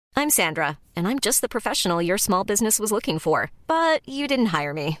I'm Sandra, and I'm just the professional your small business was looking for. But you didn't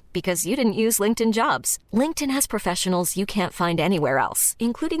hire me because you didn't use LinkedIn Jobs. LinkedIn has professionals you can't find anywhere else,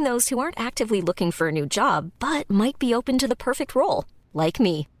 including those who aren't actively looking for a new job, but might be open to the perfect role, like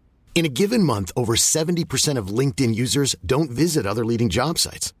me. In a given month, over 70% of LinkedIn users don't visit other leading job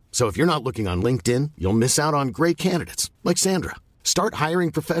sites. So if you're not looking on LinkedIn, you'll miss out on great candidates like Sandra. Start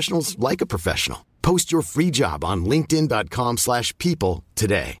hiring professionals like a professional. Post your free job on linkedin.com/people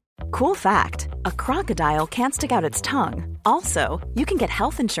today. Cool fact, a crocodile can't stick out its tongue. Also, you can get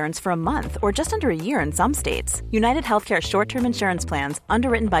health insurance for a month or just under a year in some states. United Healthcare short-term insurance plans,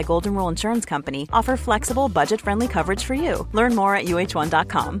 underwritten by Golden Rule Insurance Company, offer flexible, budget-friendly coverage for you. Learn more at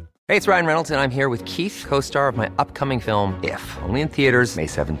uh1.com. Hey, it's Ryan Reynolds, and I'm here with Keith, co-star of my upcoming film, If, only in theaters May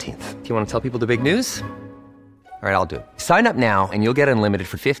 17th. Do you want to tell people the big news? All right, I'll do it. Sign up now and you'll get unlimited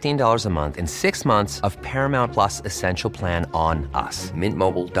for $15 a month and 6 months of Paramount Plus Essential Plan on us.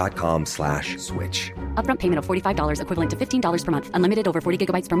 MintMobile.com/switch. Upfront payment of $45 equivalent to $15 per month. Unlimited over 40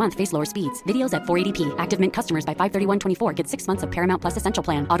 gigabytes per month. Face lower speeds. Videos at 480p. Active Mint customers by 531.24 get 6 months of Paramount Plus Essential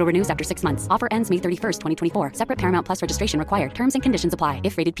Plan. Auto renews after 6 months. Offer ends May 31st, 2024. Separate Paramount Plus registration required. Terms and conditions apply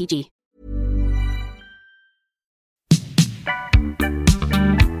if rated PG.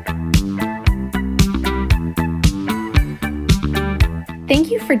 Thank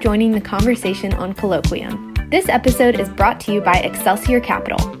you for joining the conversation on Colloquium. This episode is brought to you by Excelsior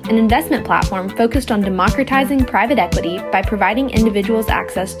Capital, an investment platform focused on democratizing private equity by providing individuals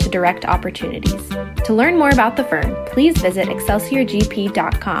access to direct opportunities. To learn more about the firm, please visit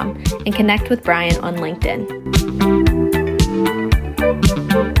excelsiorgp.com and connect with Brian on LinkedIn.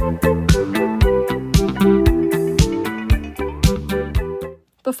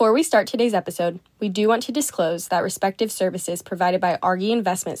 Before we start today's episode, we do want to disclose that respective services provided by Argy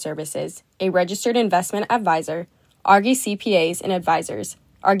Investment Services, a registered investment advisor, Argy CPAs and Advisors,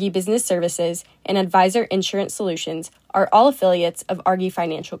 Argy Business Services, and Advisor Insurance Solutions are all affiliates of Argy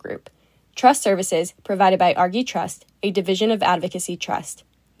Financial Group. Trust services provided by Argy Trust, a division of Advocacy Trust.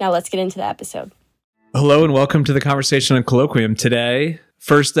 Now let's get into the episode. Hello and welcome to the conversation on Colloquium. Today,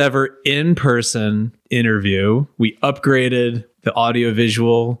 first ever in-person interview. We upgraded the audio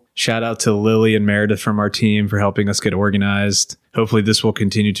visual. Shout out to Lily and Meredith from our team for helping us get organized. Hopefully this will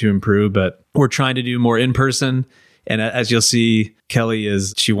continue to improve, but we're trying to do more in person. And as you'll see,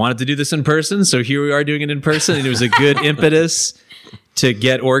 she wanted to do this in person. So here we are doing it in person. And it was a good impetus to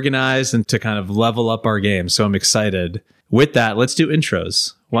get organized and to kind of level up our game. So I'm excited. With that, let's do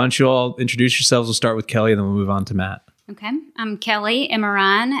intros. Why don't you all introduce yourselves? We'll start with Kelly and then we'll move on to Matt. Okay, I'm Kelly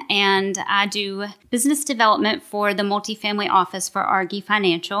Emerine, and I do business development for the multifamily office for Argy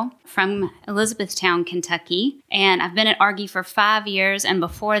Financial from Elizabethtown, Kentucky. And I've been at Argy for 5 years, and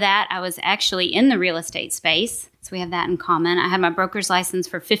before that, I was actually in the real estate space. So we have that in common. I had my broker's license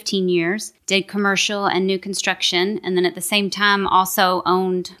for 15 years, did commercial and new construction, and then at the same time also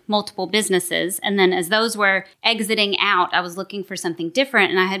owned multiple businesses. And then as those were exiting out, I was looking for something different,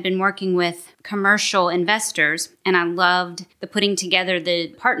 and I had been working with commercial investors, and I loved the putting together the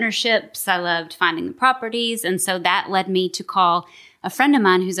partnerships. I loved finding the properties, and so that led me to call a friend of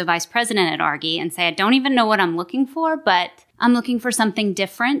mine who's a vice president at Argy and say, I don't even know what I'm looking for, but I'm looking for something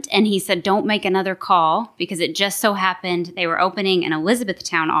different. And he said, don't make another call, because it just so happened they were opening an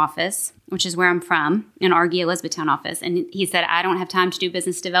Elizabethtown office, which is where I'm from, an Argy Elizabethtown office. And he said, I don't have time to do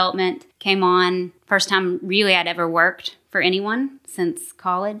business development. Came on, first time really I'd ever worked for anyone since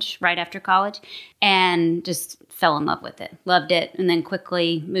college, right after college, and just fell in love with it, loved it, and then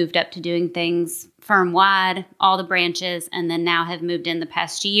quickly moved up to doing things firm-wide, all the branches, and then now have moved in the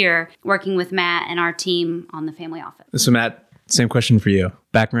past year working with Matt and our team on the family office. So Matt, same question for you.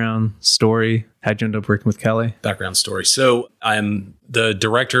 Background, story, how'd you end up working with Kelly? Background story. So I'm the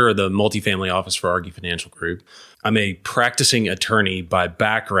director of the multifamily office for Argy Financial Group. I'm a practicing attorney by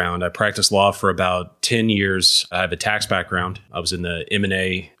background. I practiced law for about 10 years. I have a tax background. I was in the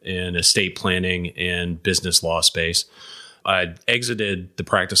M&A and estate planning and business law space. I exited the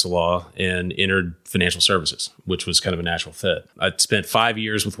practice of law and entered financial services, which was kind of a natural fit. I spent 5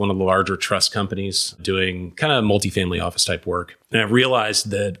 years with one of the larger trust companies doing kind of multifamily office type work. And I realized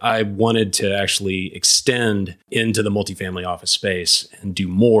that I wanted to actually extend into the multifamily office space and do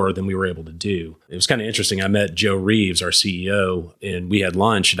more than we were able to do. It was kind of interesting. I met Joe Reeves, our CEO, and we had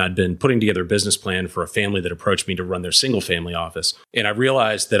lunch, and I'd been putting together a business plan for a family that approached me to run their single family office. And I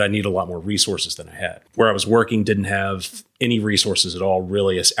realized that I needed a lot more resources than I had. Where I was working didn't have any resources at all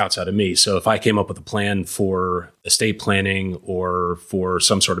really outside of me. So if I came up with a plan for estate planning or for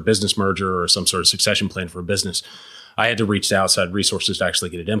some sort of business merger or some sort of succession plan for a business, I had to reach to outside resources to actually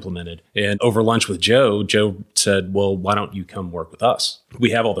get it implemented. And over lunch with Joe said, well, why don't you come work with us?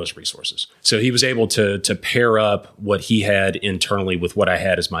 We have all those resources. So he was able to pair up what he had internally with what I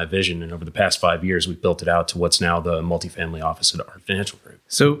had as my vision. And over the past 5 years, we've built it out to what's now the multifamily office at our financial group.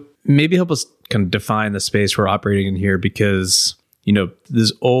 So maybe help us kind of define the space we're operating in here, because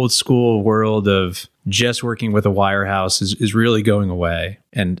this old school world of just working with a wirehouse is really going away.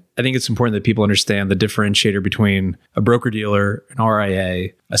 And I think it's important that people understand the differentiator between a broker-dealer, an RIA,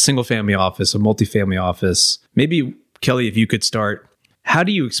 a single-family office, a multifamily office. Maybe, Kelly, if you could start, how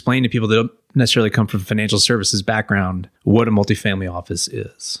do you explain to people that don't necessarily come from a financial services background what a multifamily office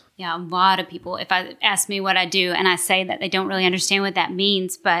is? Yeah, a lot of people, if I ask me what I do and I say that, they don't really understand what that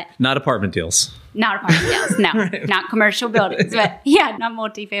means, but... Not apartment deals. Not apartment deals, no. Right. Not commercial buildings, but yeah, not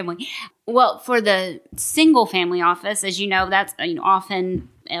multifamily. Well, for the single family office, as you know, that's often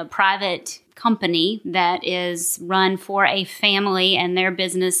a private company that is run for a family and their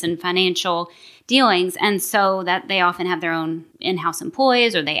business and financial dealings. And so that they often have their own in-house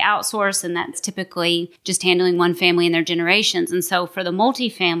employees or they outsource, and that's typically just handling one family and their generations. And so for the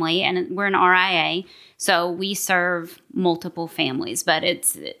multifamily, and we're an RIA, so we serve multiple families, but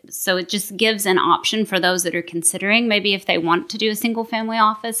it just gives an option for those that are considering, maybe if they want to do a single family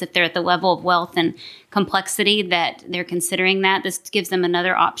office, if they're at the level of wealth and complexity that they're considering that, this gives them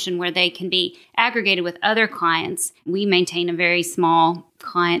another option where they can be aggregated with other clients. We maintain a very small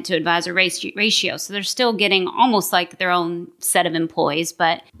client to advisor ratio. So they're still getting almost like their own set of employees,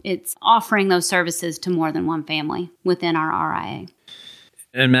 but it's offering those services to more than one family within our RIA.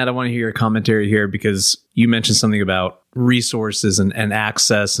 And Matt, I want to hear your commentary here, because you mentioned something about resources and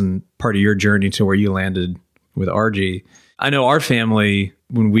access and part of your journey to where you landed with RG. I know our family,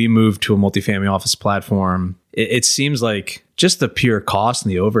 when we moved to a multifamily office platform, it seems like just the pure cost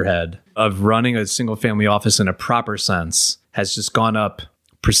and the overhead of running a single family office in a proper sense has just gone up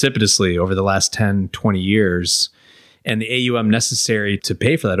precipitously over the last 10, 20 years. And the AUM necessary to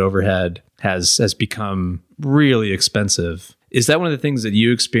pay for that overhead has become really expensive. Is that one of the things that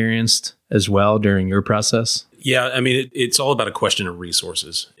you experienced as well during your process? Yeah, I mean, it's all about a question of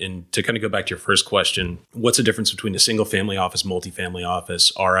resources. And to kind of go back to your first question, what's the difference between a single family office, multifamily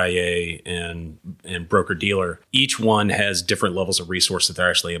office, RIA, and broker dealer? Each one has different levels of resource that they're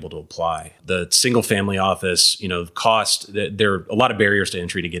actually able to apply. The single family office, cost, there are a lot of barriers to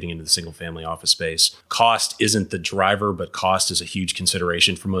entry to getting into the single family office space. Cost isn't the driver, but cost is a huge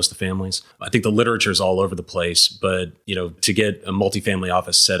consideration for most of the families. I think the literature is all over the place, but to get a multifamily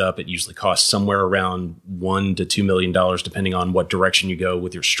office set up, it usually costs somewhere around $1 to $2 million, depending on what direction you go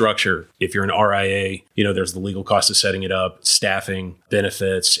with your structure. If you're an RIA, there's the legal cost of setting it up, staffing,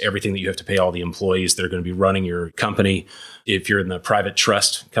 benefits, everything that you have to pay all the employees that are going to be running your company. If you're in the private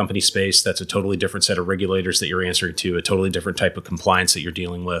trust company space, that's a totally different set of regulators that you're answering to, a totally different type of compliance that you're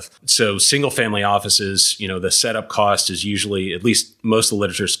dealing with. So single family offices, the setup cost is usually, at least most of the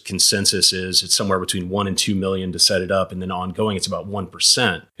literature's consensus is, it's somewhere between 1 and 2 million to set it up. And then ongoing, it's about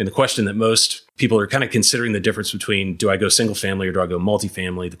 1%. And the question that most people are kind of considering the difference between, do I go single family or do I go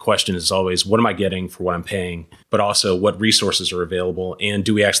multifamily? The question is always, what am I getting for what I'm paying? But also, what resources are available? And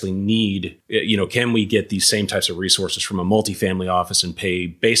do we actually need, can we get these same types of resources from a multifamily office and pay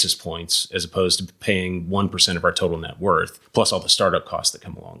basis points as opposed to paying 1% of our total net worth, plus all the startup costs that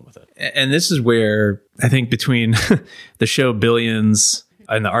come along with it? And this is where I think between the show Billions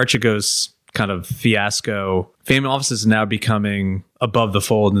and the Archegos kind of fiasco, family offices are now becoming above the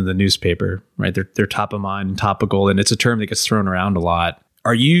fold in the newspaper, right? They're top of mind and topical, and it's a term that gets thrown around a lot.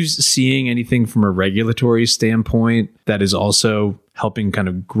 Are you seeing anything from a regulatory standpoint that is also helping kind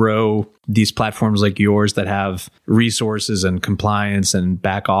of grow these platforms like yours that have resources and compliance and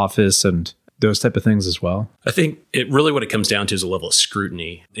back office and those type of things as well? I think what it comes down to is a level of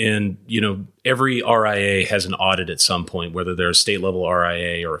scrutiny. And, every RIA has an audit at some point, whether they're a state level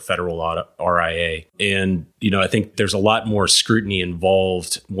RIA or a federal RIA. And, I think there's a lot more scrutiny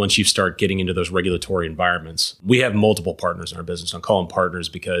involved once you start getting into those regulatory environments. We have multiple partners in our business. I call them partners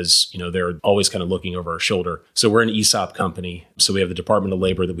because, they're always kind of looking over our shoulder. So we're an ESOP company. So we have the Department of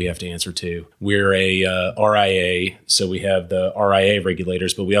Labor that we have to answer to. We're a RIA. So we have the RIA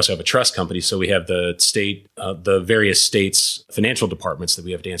regulators, but we also have a trust company. So we have the state, the various states' financial departments that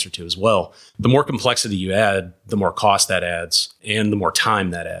we have to answer to as well. The more complexity you add, the more cost that adds and the more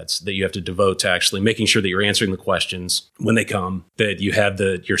time that adds that you have to devote to actually making sure that you're answering the questions when they come, that you have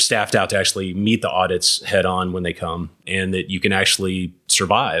you're staffed out to actually meet the audits head on when they come, and that you can actually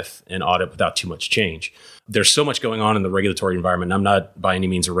survive an audit without too much change. There's so much going on in the regulatory environment. I'm not by any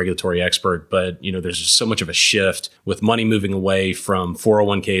means a regulatory expert, but there's just so much of a shift with money moving away from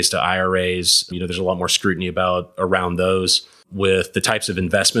 401ks to IRAs. There's a lot more scrutiny around those, with the types of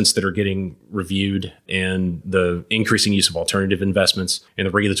investments that are getting reviewed and the increasing use of alternative investments and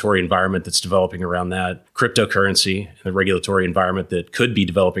the regulatory environment that's developing around that, cryptocurrency and the regulatory environment that could be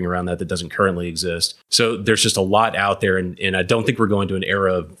developing around that doesn't currently exist. So there's just a lot out there. And I don't think we're going to an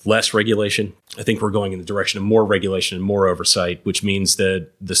era of less regulation. I think we're going in the direction of more regulation and more oversight, which means that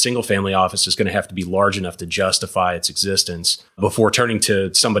the single family office is going to have to be large enough to justify its existence before turning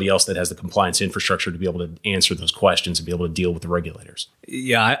to somebody else that has the compliance infrastructure to be able to answer those questions and be able to deal with the regulators.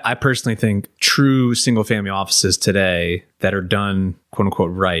 Yeah, I personally think true single family offices today that are done, quote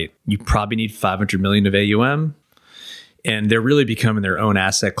unquote, right, you probably need 500 million of AUM. And they're really becoming their own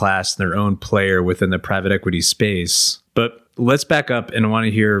asset class and their own player within the private equity space. But let's back up, and I want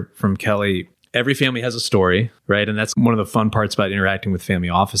to hear from Kelly. Every family has a story, right? And that's one of the fun parts about interacting with family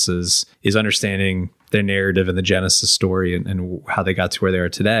offices, is understanding their narrative and the genesis story and how they got to where they are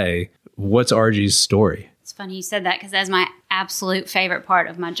today. What's RG's story? It's funny you said that, because that's my absolute favorite part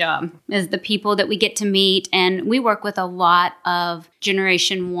of my job, is the people that we get to meet. And we work with a lot of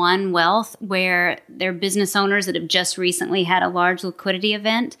Generation 1 wealth, where they're business owners that have just recently had a large liquidity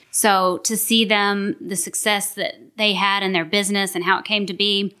event. So to see them, the success that they had in their business and how it came to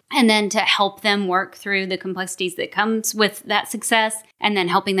be, and then to help them work through the complexities that comes with that success, and then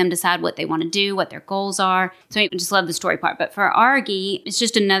helping them decide what they want to do, what their goals are. So I just love the story part. But for Argy, it's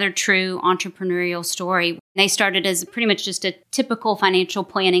just another true entrepreneurial story. They started as pretty much just a typical financial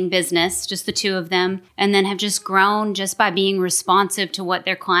planning business, just the two of them, and then have just grown just by being responsive to what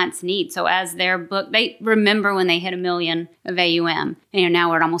their clients need. So as their book, they remember when they hit $1 million of AUM, and now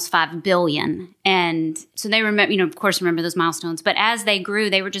we're at almost $5 billion. And so they remember, of course, remember those milestones. But as they grew,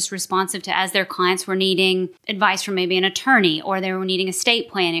 they were just responsive to, as their clients were needing advice from maybe an attorney, or they were needing estate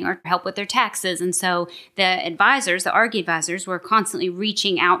planning or help with their taxes. And so the advisors, the Argy advisors, were constantly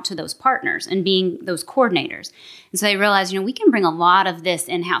reaching out to those partners and being those coordinators. And so they realized, we can bring a lot of this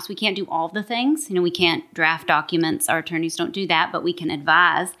in-house. We can't do all the things. We can't draft documents. Our attorneys don't do that, but we can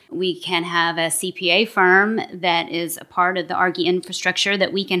advise. We can have a CPA firm that is a part of the Argy infrastructure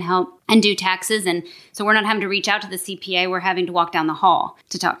that we can help and do taxes. And so we're not having to reach out to the CPA. We're having to walk down the hall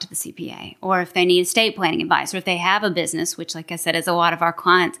to talk to the CPA. Or if they need estate planning advice, or if they have a business, which, like I said, is a lot of our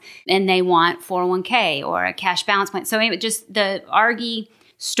clients, and they want 401k or a cash balance plan. So anyway, just the Argy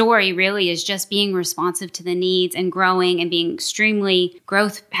story really is just being responsive to the needs and growing and being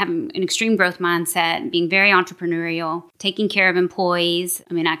having an extreme growth mindset, being very entrepreneurial, taking care of employees.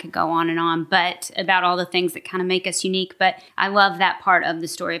 I could go on, but about all the things that kind of make us unique. But I love that part of the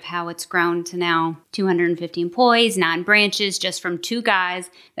story of how it's grown to now 250 employees, 9 branches, just from 2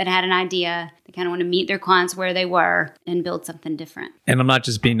 guys that had an idea. They kind of want to meet their clients where they were and build something different. And I'm not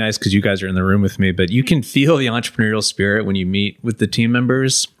just being nice because you guys are in the room with me, but you can feel the entrepreneurial spirit when you meet with the team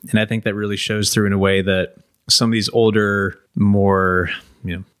members. And I think that really shows through in a way that some of these older, more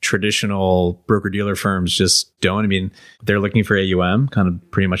traditional broker-dealer firms just don't. They're looking for AUM, kind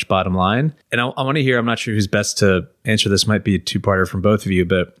of pretty much bottom line. And I want to hear, I'm not sure who's best to answer this, might be a two-parter from both of you,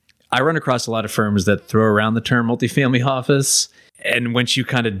 but I run across a lot of firms that throw around the term multifamily office. And once you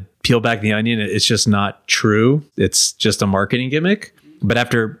kind of peel back the onion, it's just not true. It's just a marketing gimmick. But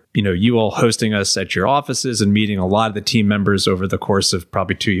after, you all hosting us at your offices and meeting a lot of the team members over the course of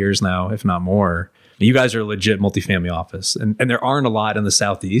probably 2 years now, if not more, you guys are a legit multifamily office. And there aren't a lot in the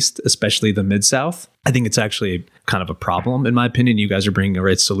Southeast, especially the Mid-South. I think it's actually kind of a problem, in my opinion. You guys are bringing a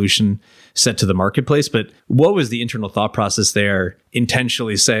right solution set to the marketplace. But what was the internal thought process there,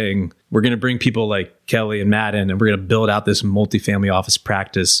 intentionally saying, we're going to bring people like Kelly and Matt in, and we're going to build out this multifamily office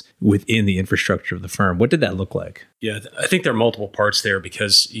practice within the infrastructure of the firm? What did that look like? Yeah, I think there are multiple parts there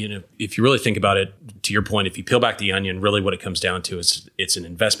because, if you really think about it, to your point, if you peel back the onion, really what it comes down to is it's an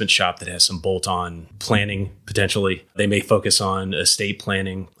investment shop that has some bolt-on planning, potentially. They may focus on estate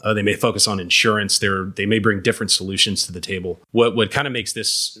planning. They may focus on insurance. They may bring different solutions to the table. What kind of makes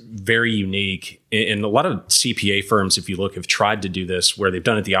this very unique, and a lot of CPA firms, if you look, have tried to do this, where they've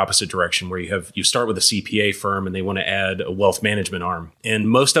done it the opposite direction, where you start with a CPA firm and they want to add a wealth management arm. And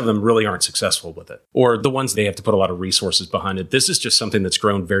most of them really aren't successful with it. Or the ones they have to put a lot of resources behind it. This is just something that's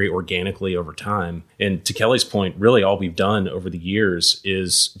grown very organically over time. And to Kelly's point, really all we've done over the years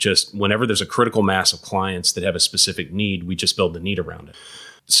is just whenever there's a critical mass of clients that have a specific need, we just build the need around it.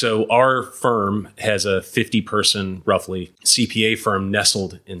 So our firm has a 50-person, roughly, CPA firm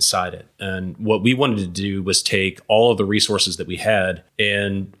nestled inside it. And what we wanted to do was take all of the resources that we had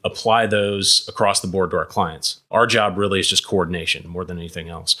and apply those across the board to our clients. Our job really is just coordination more than anything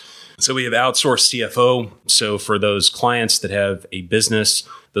else. So we have outsourced CFO. So for those clients that have a business,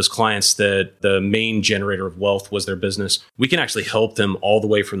 those clients that the main generator of wealth was their business, we can actually help them all the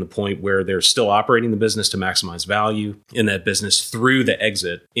way from the point where they're still operating the business to maximize value in that business through the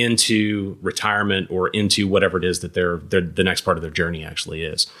exit into retirement or into whatever it is that the next part of their journey actually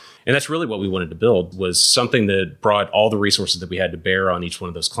is. And that's really what we wanted to build, was something that brought all the resources that we had to bear on each one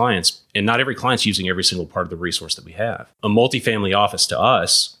of those clients. And not every client's using every single part of the resource that we have. A multifamily office to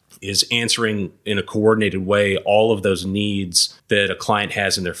us is answering in a coordinated way all of those needs that a client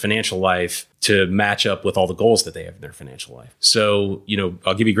has in their financial life to match up with all the goals that they have in their financial life. So,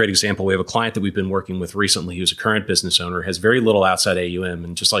 I'll give you a great example. We have a client that we've been working with recently who's a current business owner, has very little outside AUM.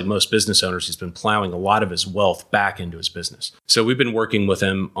 And just like most business owners, he's been plowing a lot of his wealth back into his business. So we've been working with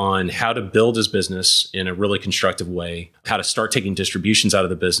him on how to build his business in a really constructive way, how to start taking distributions out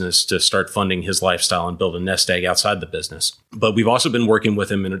of the business to start funding his lifestyle and build a nest egg outside the business. But we've also been working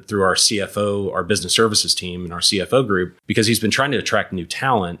with him through our CFO, our business services team, and our CFO group, because he's been trying to attract new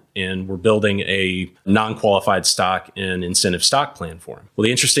talent, and we're building a non-qualified stock and incentive stock plan for him. Well,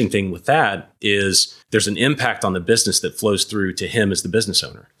 the interesting thing with that is there's an impact on the business that flows through to him as the business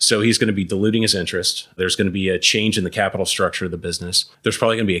owner. So he's going to be diluting his interest. There's going to be a change in the capital structure of the business. There's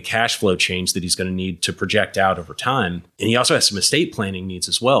probably going to be a cash flow change that he's going to need to project out over time. And he also has some estate planning needs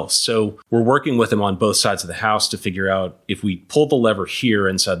as well. So we're working with him on both sides of the house to figure out, if we pull the lever here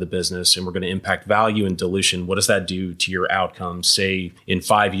inside the business and we're going to impact value and dilution, what does that do to your outcomes, say in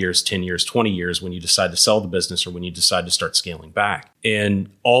 5 years, 10 years, 20 years, when you decide to sell the business or when you decide to start scaling back? And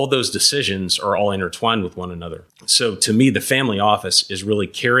all those decisions are all intertwined with one another. So to me, the family office is really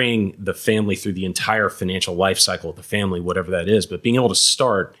carrying the family through the entire financial life cycle of the family, whatever that is, but being able to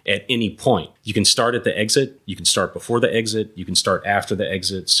start at any point. You can start at the exit. You can start before the exit. You can start after the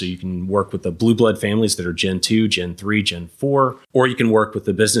exit. So you can work with the blue blood families that are Gen 2, Gen 3, Gen 4, or you can work with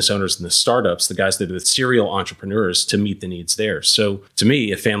the business owners and the startups, the guys that are the serial entrepreneurs, to meet the needs there. So to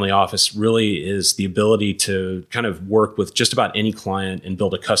me, a family office really is the ability to kind of work with just about any client and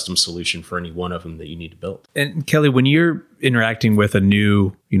build a custom solution for any one of them that you need to build. And Kelly, when you're interacting with a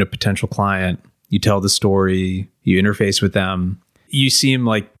new, potential client, you tell the story, you interface with them, you seem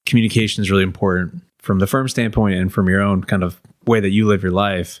like communication is really important from the firm standpoint and from your own kind of way that you live your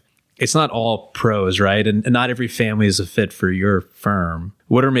life. It's not all pros, right? And not every family is a fit for your firm.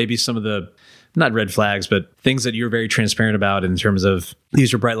 What are maybe some of the, not red flags, but things that you're very transparent about in terms of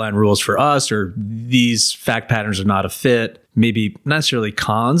these are bright line rules for us, or these fact patterns are not a fit? Maybe not necessarily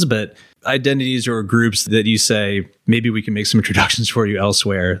cons, but identities or groups that you say, maybe we can make some introductions for you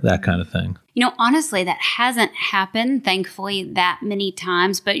elsewhere, that kind of thing. Honestly, that hasn't happened, thankfully, that many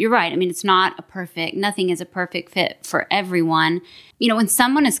times. But you're right. I mean, it's not nothing is a perfect fit for everyone. When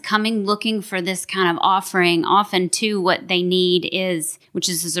someone is coming looking for this kind of offering, often too, what they need is, which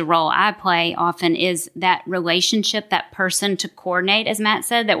is a role I play often, is that relationship, that person to coordinate, as Matt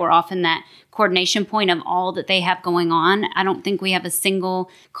said, that we're often that coordination point of all that they have going on. I don't think we have a single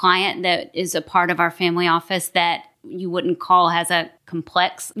client that is a part of our family office that you wouldn't call has a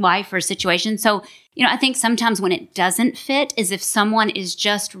complex life or situation. So, I think sometimes when it doesn't fit is if someone is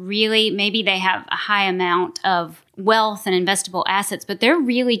just really, maybe they have a high amount of wealth and investable assets, but they're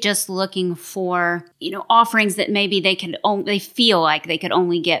really just looking for, offerings that maybe they feel like they could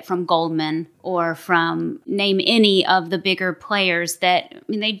only get from Goldman or from name any of the bigger players that,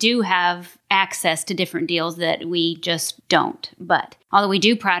 they do have access to different deals that we just don't. But although we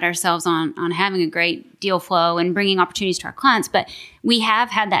do pride ourselves on having a great deal flow and bringing opportunities to our clients, but we have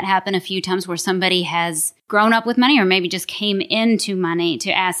had that happen a few times where somebody has grown up with money or maybe just came into money,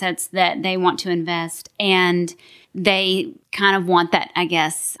 to assets that they want to invest, and they kind of want that, I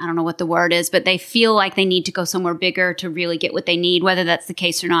guess, I don't know what the word is, but they feel like they need to go somewhere bigger to really get what they need, whether that's the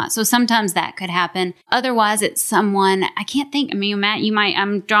case or not. So sometimes that could happen. Otherwise, it's someone, I can't think, Matt,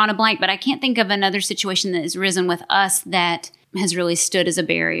 I'm drawing a blank, but I can't think of another situation that has risen with us that has really stood as a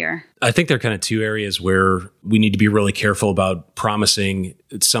barrier. I think there are kind of two areas where we need to be really careful about promising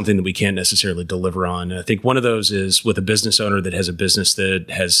something that we can't necessarily deliver on. And I think one of those is with a business owner that has a business that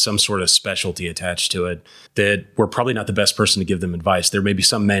has some sort of specialty attached to it, that we're probably not the best person to give them advice. There may be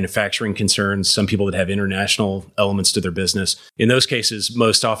some manufacturing concerns, some people that have international elements to their business. In those cases,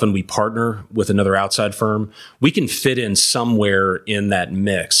 most often we partner with another outside firm. We can fit in somewhere in that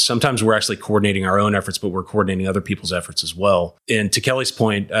mix. Sometimes we're actually coordinating our own efforts, but we're coordinating other people's efforts as well. And to Kelly's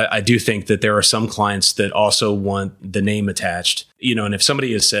point, I do think that there are some clients that also also want the name attached. And if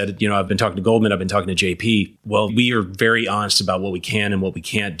somebody has said, I've been talking to Goldman, I've been talking to JP, well, we are very honest about what we can and what we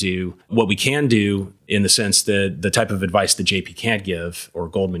can't do. What we can do in the sense that the type of advice that JP can't give or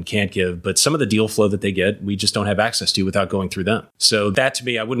Goldman can't give, but some of the deal flow that they get, we just don't have access to without going through them. So that to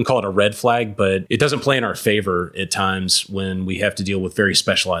me, I wouldn't call it a red flag, but it doesn't play in our favor at times when we have to deal with very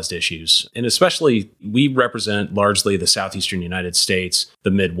specialized issues. And especially we represent largely the Southeastern United States,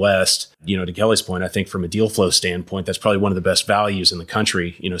 the Midwest. To Kelly's point, I think from a deal flow standpoint, that's probably one of the best values in the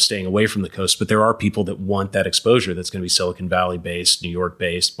country, staying away from the coast. But there are people that want that exposure that's going to be Silicon Valley based, New York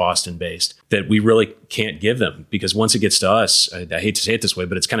based, Boston based, that we really can't give them because once it gets to us, I hate to say it this way,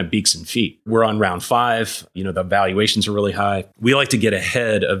 but it's kind of beaks and feet. We're on round 5, the valuations are really high. We like to get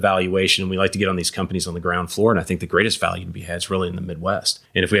ahead of valuation. We like to get on these companies on the ground floor. And I think the greatest value to be had is really in the Midwest.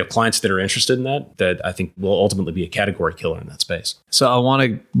 And if we have clients that are interested in that I think will ultimately be a category killer in that space. So I want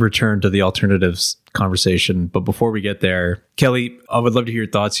to return to the alternatives conversation. But before we get there, Kelly, I would love to hear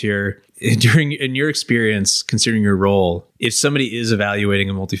your thoughts here. In your experience, considering your role, if somebody is evaluating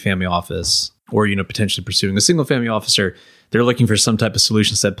a multifamily office or, potentially pursuing a single family office, or they're looking for some type of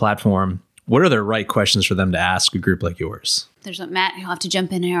solution set platform, what are the right questions for them to ask a group like yours? There's Matt, you'll have to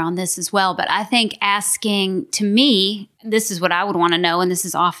jump in here on this as well. But I think asking, to me, this is what I would want to know. And this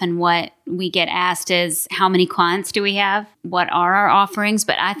is often what we get asked is, how many clients do we have? What are our offerings?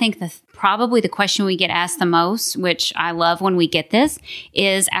 But I think probably the question we get asked the most, which I love when we get this,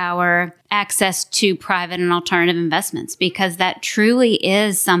 is our access to private and alternative investments, because that truly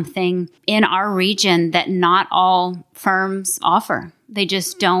is something in our region that not all firms offer. They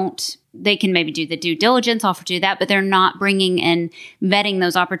just don't. They can maybe do the due diligence, offer to do that, but they're not bringing and vetting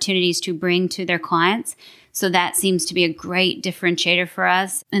those opportunities to bring to their clients. So that seems to be a great differentiator for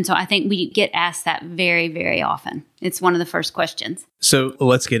us. And so I think we get asked that very, very often. It's one of the first questions. So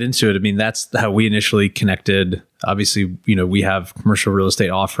let's get into it. I mean, that's how we initially connected. Obviously, we have commercial real estate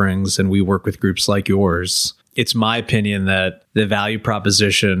offerings and we work with groups like yours. It's my opinion that the value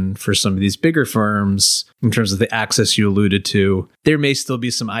proposition for some of these bigger firms, in terms of the access you alluded to, there may still be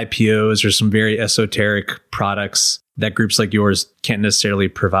some IPOs or some very esoteric products that groups like yours can't necessarily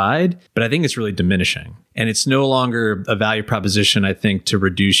provide, but I think it's really diminishing. And it's no longer a value proposition, I think, to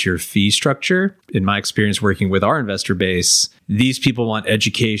reduce your fee structure. In my experience working with our investor base, these people want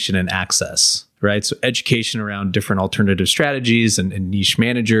education and access, right? So education around different alternative strategies and niche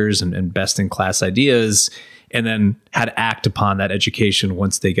managers and best-in-class ideas, and then how to act upon that education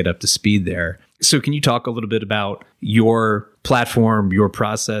once they get up to speed there. So can you talk a little bit about your platform, your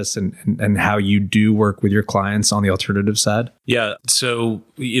process, and how you do work with your clients on the alternative side? Yeah. So,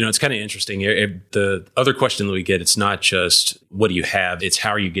 it's kind of interesting. The other question that we get, it's not just what do you have, it's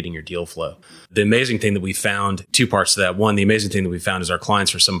how are you getting your deal flow. The amazing thing that we found, 2 parts to that. One, the amazing thing that we found is our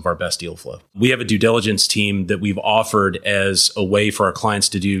clients are some of our best deal flow. We have a due diligence team that we've offered as a way for our clients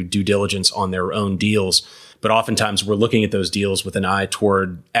to do due diligence on their own deals. But oftentimes we're looking at those deals with an eye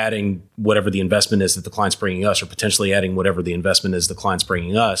toward adding whatever the investment is that the client's bringing us, or potentially adding whatever the investment is the client's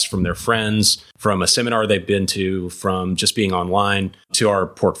bringing us from their friends, from a seminar they've been to, from just being online, to our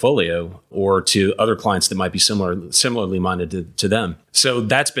portfolio, or to other clients that might be similarly minded to them. So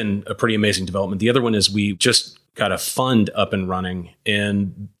that's been a pretty amazing development. The other one is we just got a fund up and running,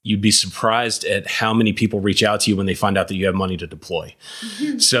 and you'd be surprised at how many people reach out to you when they find out that you have money to deploy.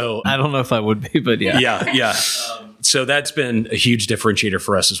 So I don't know if I would be, but yeah. Yeah. So that's been a huge differentiator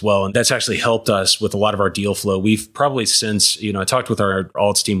for us as well. And that's actually helped us with a lot of our deal flow. We've probably since, I talked with our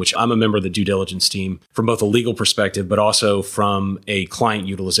alts team, which I'm a member of the due diligence team, from both a legal perspective, but also from a client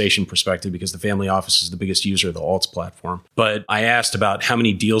utilization perspective, because the family office is the biggest user of the alts platform. But I asked about how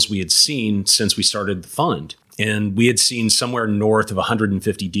many deals we had seen since we started the fund. And we had seen somewhere north of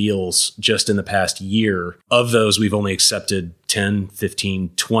 150 deals just in the past year. Of those, we've only accepted 10, 15,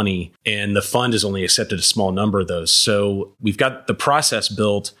 20, and the fund has only accepted a small number of those. So we've got the process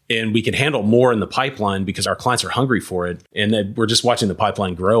built, and we can handle more in the pipeline because our clients are hungry for it. And we're just watching the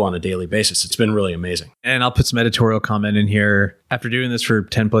pipeline grow on a daily basis. It's been really amazing. And I'll put some editorial comment in here. After doing this for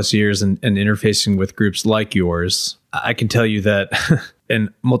 10 plus years and interfacing with groups like yours, I can tell you that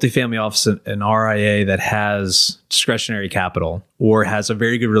an multifamily office, an RIA that has discretionary capital or has a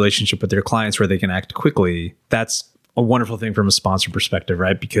very good relationship with their clients where they can act quickly, that's a wonderful thing from a sponsor perspective,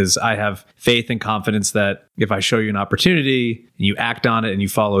 right? Because I have faith and confidence that if I show you an opportunity and you act on it and you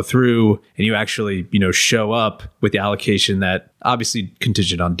follow through and you actually, show up with the allocation that obviously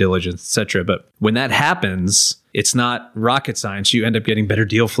contingent on diligence, et cetera. But when that happens, it's not rocket science. You end up getting better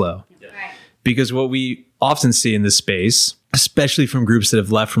deal flow. Because what we often see in this space, especially from groups that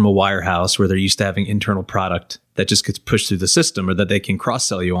have left from a wirehouse where they're used to having internal product that just gets pushed through the system or that they can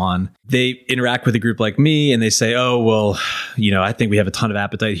cross-sell you on. They interact with a group like me and they say, oh, well, I think we have a ton of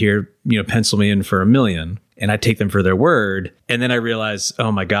appetite here, pencil me in for $1 million. And I take them for their word. And then I realize,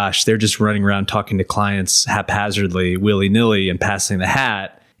 oh my gosh, they're just running around talking to clients haphazardly, willy-nilly, and passing the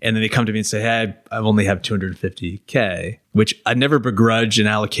hat. And then they come to me and say, hey, I only have $250K, which I never begrudge an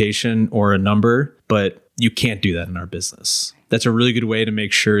allocation or a number, but you can't do that in our business. That's a really good way to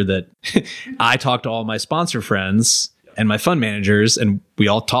make sure that I talk to all my sponsor friends and my fund managers, and we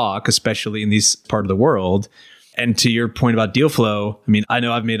all talk, especially in this part of the world. And to your point about deal flow, I mean, I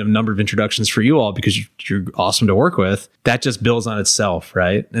know I've made a number of introductions for you all because you're awesome to work with. That just builds on itself,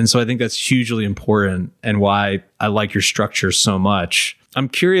 right? And so I think that's hugely important and why I like your structure so much. I'm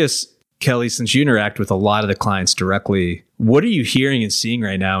curious, Kelly, since you interact with a lot of the clients directly, what are you hearing and seeing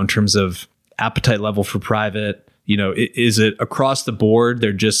right now in terms of appetite level for private? Is it across the board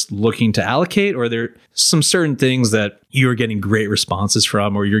they're just looking to allocate, or are there some certain things that you're getting great responses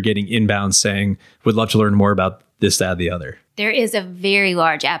from, or you're getting inbound saying, would love to learn more about this, that, the other? There is a very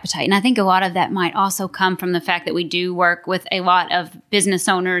large appetite. And I think a lot of that might also come from the fact that we do work with a lot of business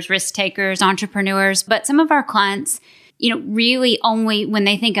owners, risk takers, entrepreneurs. But some of our clients, really only when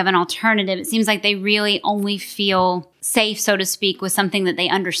they think of an alternative, it seems like they really only feel safe, so to speak, with something that they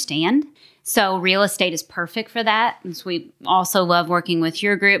understand. So real estate is perfect for that. And so we also love working with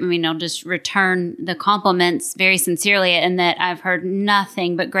your group. I mean, I'll just return the compliments very sincerely in that I've heard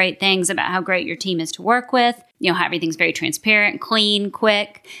nothing but great things about how great your team is to work with, how everything's very transparent, clean,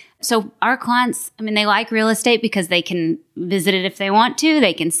 quick. So our clients, they like real estate because they can visit it if they want to.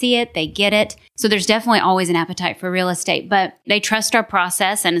 They can see it. They get it. So there's definitely always an appetite for real estate, but they trust our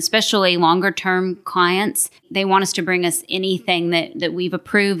process, and especially longer term clients, they want us to bring us anything that we've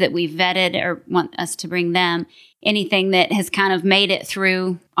approved, that we've vetted, or want us to bring them anything that has kind of made it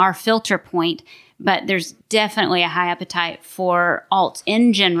through our filter point. But there's definitely a high appetite for alts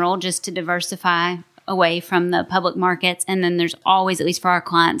in general, just to diversify away from the public markets. And then there's always, at least for our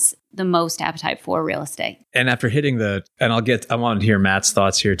clients, the most appetite for real estate. And after hitting I wanted to hear Matt's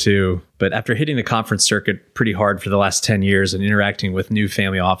thoughts here too, but after hitting the conference circuit pretty hard for the last 10 years and interacting with new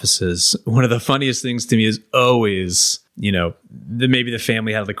family offices, one of the funniest things to me is always, maybe the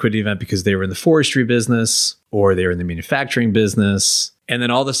family had a liquidity event because they were in the forestry business or they were in the manufacturing business. And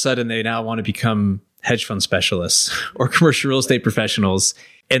then all of a sudden they now want to become hedge fund specialists or commercial real estate professionals.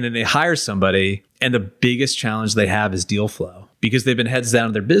 And then they hire somebody, and the biggest challenge they have is deal flow because they've been heads down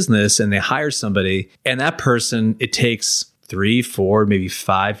in their business, and they hire somebody, and that person, it takes 3, 4, maybe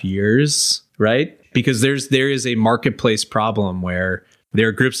 5 years, right? Because there is a marketplace problem where there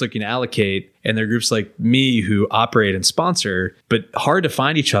are groups looking to allocate, and there are groups like me who operate and sponsor, but hard to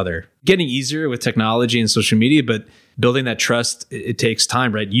find each other. Getting easier with technology and social media, but building that trust, it takes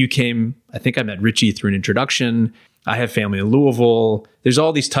time, right? I think I met Richie through an introduction. I have family in Louisville. There's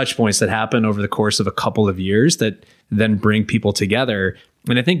all these touch points that happen over the course of a couple of years that then bring people together.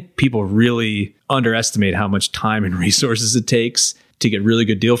 And I think people really underestimate how much time and resources it takes to get really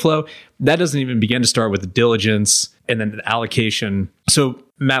good deal flow. That doesn't even begin to start with the diligence and then the allocation. So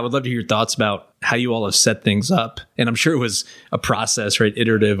Matt, would love to hear your thoughts about how you all have set things up. And I'm sure it was a process, right?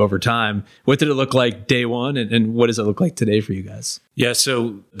 Iterative over time. What did it look like day one? And what does it look like today for you guys? Yeah,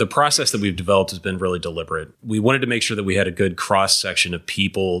 so the process that we've developed has been really deliberate. We wanted to make sure that we had a good cross section of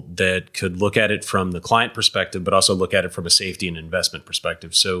people that could look at it from the client perspective, but also look at it from a safety and investment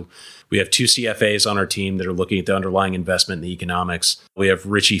perspective. So we have 2 CFAs on our team that are looking at the underlying investment and the economics. We have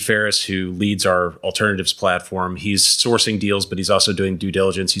Richie Ferris, who leads our alternatives platform. He's sourcing deals, but he's also doing due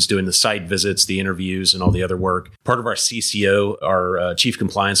diligence. He's doing the site visits, the interviews, and all the other work. Part of our CCO, our Chief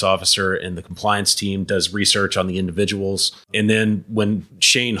Compliance Officer, and the compliance team does research on the individuals. And then when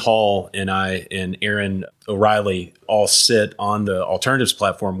Shane Hall and I and Aaron O'Reilly all sit on the alternatives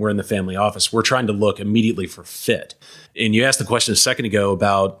platform, we're in the family office. We're trying to look immediately for fit. And you asked the question a second ago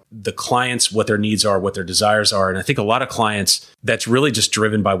about the clients, what their needs are, what their desires are. And I think a lot of clients, that's really just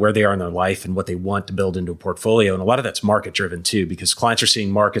driven by where they are in their life and what they want to build into a portfolio. And a lot of that's market driven too, because clients are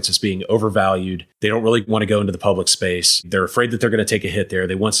seeing markets as being overvalued. They don't really want to go into the public space. They're afraid that they're going to take a hit there.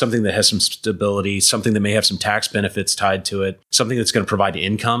 They want something that has some stability, something that may have some tax benefits tied to it, something that's going to provide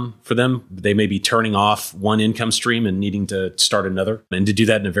income for them. They may be turning off one income stream and needing to start another. And to do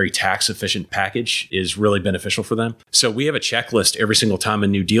that in a very tax efficient package is really beneficial for them. So we have a checklist every single time a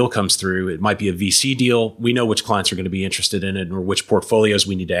new deal comes through. It might be a VC deal. We know which clients are going to be interested in it or which portfolios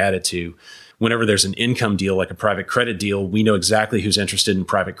we need to add it to. Whenever there's an income deal, like a private credit deal, we know exactly who's interested in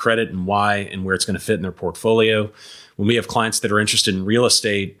private credit and why and where it's going to fit in their portfolio. when we have clients that are interested in real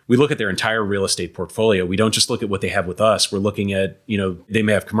estate, we look at their entire real estate portfolio. We don't just look at what they have with us. We're looking at, they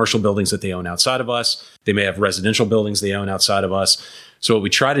may have commercial buildings that they own outside of us. They may have residential buildings they own outside of us. So what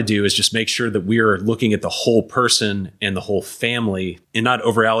we try to do is just make sure that we're looking at the whole person and the whole family and not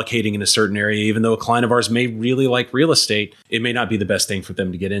over allocating in a certain area. Even though a client of ours may really like real estate, it may not be the best thing for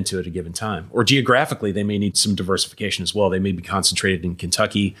them to get into at a given time. Or geographically, they may need some diversification as well. They may be concentrated in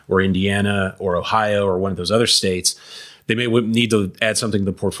Kentucky or Indiana or Ohio or one of those other states. They may need to add something to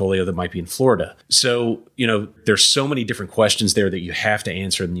the portfolio that might be in Florida. So, there's so many different questions there that you have to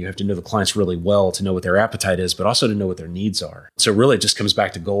answer, and you have to know the clients really well to know what their appetite is, but also to know what their needs are. So really it just comes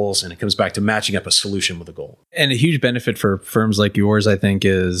back to goals, and it comes back to matching up a solution with a goal. And a huge benefit for firms like yours, I think,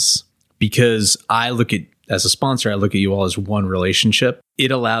 is because as a sponsor, I look at you all as one relationship.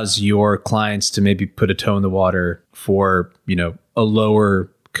 It allows your clients to maybe put a toe in the water for, a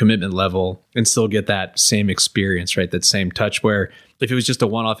lower commitment level and still get that same experience, right? That same touch, where if it was just a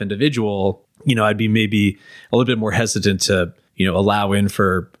one-off individual, I'd be maybe a little bit more hesitant to, allow in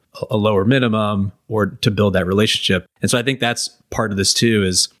for a lower minimum or to build that relationship. And so I think that's part of this too,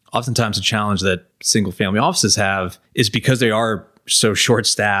 is oftentimes a challenge that single family offices have is because they are so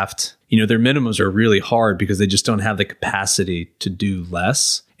short-staffed, their minimums are really hard because they just don't have the capacity to do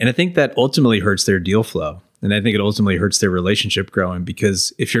less. And I think that ultimately hurts their deal flow. And I think it ultimately hurts their relationship growing,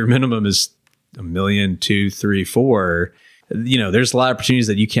 because if your minimum is $1 million, $2 million, $3 million, $4 million, there's a lot of opportunities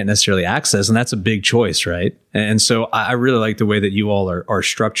that you can't necessarily access. And that's a big choice, right? And so I really like the way that you all are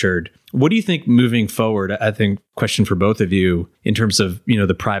structured. What do you think moving forward? I think question for both of you in terms of,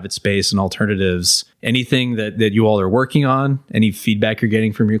 the private space and alternatives, anything that you all are working on, any feedback you're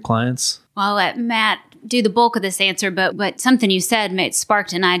getting from your clients? Well, I'll let Matt do the bulk of this answer, but something you said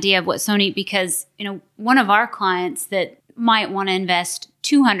sparked an idea of what's so neat, because, one of our clients that might want to invest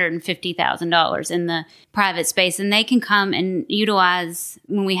 $250,000 in the private space, and they can come and utilize,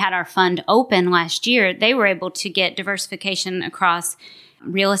 when we had our fund open last year, they were able to get diversification across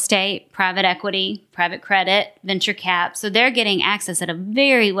real estate, private equity, private credit, venture cap. So they're getting access at a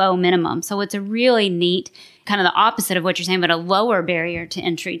very low minimum. So it's a really neat, kind of the opposite of what you're saying, but a lower barrier to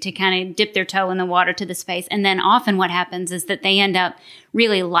entry to kind of dip their toe in the water to the space. And then often what happens is that they end up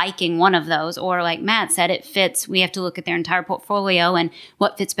really liking one of those, or like Matt said, it fits. We have to look at their entire portfolio and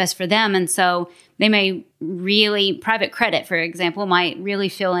what fits best for them. And so they may really, private credit, for example, might really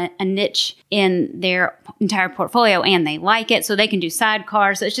fill a niche in their entire portfolio, and they like it. So they can do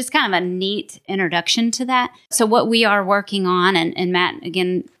sidecars. So it's just kind of a neat introduction to that. So what we are working on, and Matt,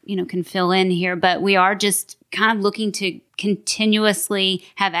 again, can fill in here, but we are just kind of looking to continuously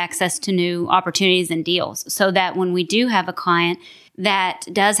have access to new opportunities and deals, so that when we do have a client that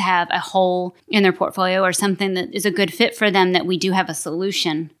does have a hole in their portfolio or something that is a good fit for them, that we do have a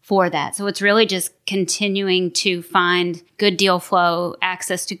solution for that. So it's really just continuing to find good deal flow,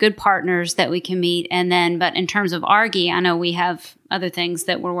 access to good partners that we can meet. And then, but in terms of Argy, I know we have other things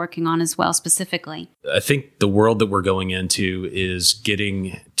that we're working on as well specifically. I think the world that we're going into is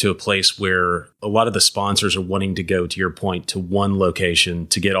getting to a place where a lot of the sponsors are wanting to go, to your point, to one location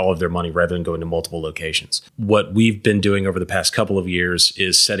to get all of their money rather than going to multiple locations. What we've been doing over the past couple of years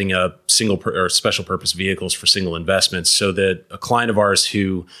is setting up or special purpose vehicles for single investments, so that a client of ours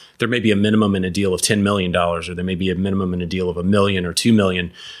who there may be a minimum in a deal of $10 million, or there may be a minimum in a deal of $1 million or $2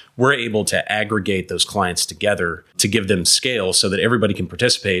 million, we're able to aggregate those clients together to give them scale so that everybody can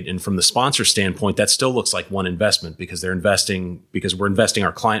participate. And from the sponsor standpoint, that still looks like one investment, because we're investing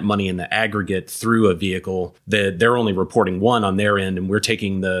our client money in the aggregate through a vehicle that they're only reporting one on their end. And we're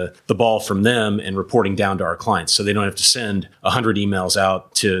taking the ball from them and reporting down to our clients. So they don't have to send 100 emails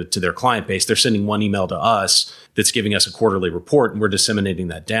out to their client base. They're sending one email to us that's giving us a quarterly report, and we're disseminating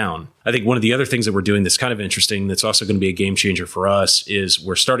that down. I think one of the other things that we're doing that's kind of interesting, that's also going to be a game changer for us, is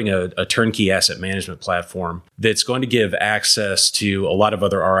we're starting a turnkey asset management platform that's going to give access to a lot of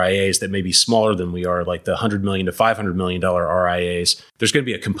other RIAs that may be smaller than we are, like the $100 million to $500 million RIAs. There's going to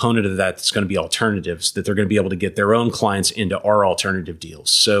be a component of that that's going to be alternatives, that they're going to be able to get their own clients into our alternative deals.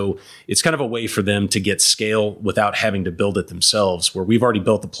 So it's kind of a way for them to get scale without having to build it themselves, where we've already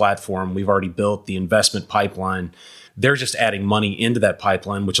built the platform, we've already built the investment pipeline. They're just adding money into that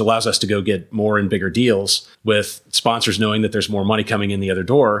pipeline, which allows us to go get more and bigger deals with sponsors knowing that there's more money coming in the other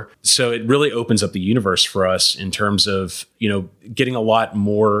door. So it really opens up the universe for us in terms of, getting a lot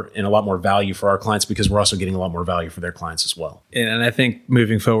more value for our clients, because we're also getting a lot more value for their clients as well. And I think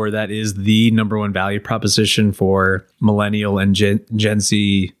moving forward, that is the number one value proposition for millennial and Gen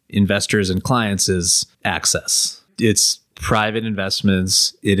Z investors and clients is access. It's private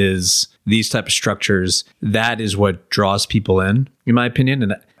investments. It is these type of structures. That is what draws people in my opinion.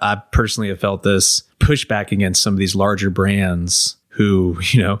 And I personally have felt this pushback against some of these larger brands who,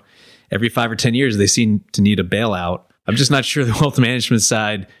 every 5 or 10 years, they seem to need a bailout. I'm just not sure the wealth management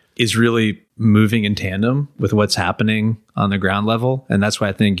side is really moving in tandem with what's happening on the ground level. And that's why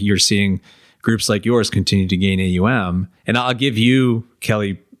I think you're seeing groups like yours continue to gain AUM. And I'll give you,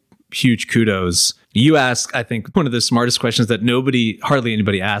 Kelly, huge kudos. You ask, I think, one of the smartest questions that hardly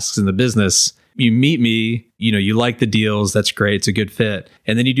anybody asks in the business. You meet me, you like the deals. That's great. It's a good fit.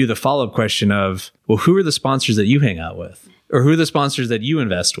 And then you do the follow-up question of, well, who are the sponsors that you hang out with? Or who are the sponsors that you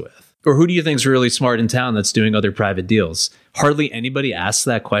invest with? Or who do you think is really smart in town that's doing other private deals? Hardly anybody asks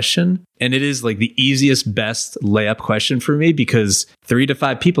that question. And it is like the easiest, best layup question for me because 3 to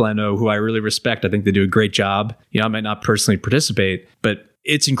 5 people I know who I really respect, I think they do a great job. I might not personally participate, but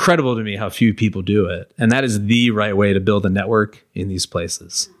it's incredible to me how few people do it. And that is the right way to build a network in these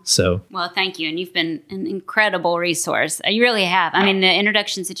places. So, well, thank you. And you've been an incredible resource. You really have. I mean, the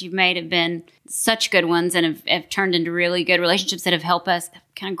introductions that you've made have been such good ones and have turned into really good relationships that have helped us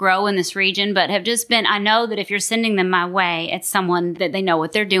kind of grow in this region, but have just been, I know that if you're sending them my way, it's someone that they know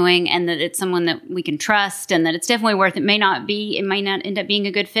what they're doing and that it's someone that we can trust and that it's definitely worth it. It may not end up being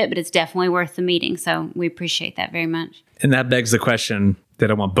a good fit, but it's definitely worth the meeting. So we appreciate that very much. And that begs the question that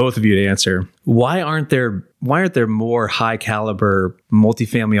I want both of you to answer. Why aren't there more high caliber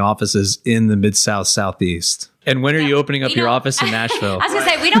multifamily offices in the Mid-South, Southeast? And when are you opening up your office in Nashville? I was going to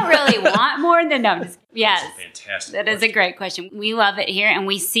say, we don't really want more than no. Yes. That's a fantastic That is a great question. We love it here. And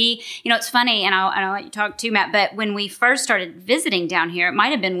we see, it's funny, and I'll let you talk too, Matt, but when we first started visiting down here, it might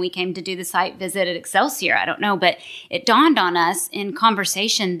have been we came to do the site visit at Excelsior. I don't know. But it dawned on us in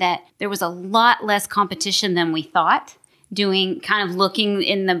conversation that there was a lot less competition than we thought. Looking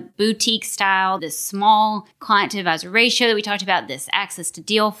in the boutique style, this small client to advisor ratio that we talked about, this access to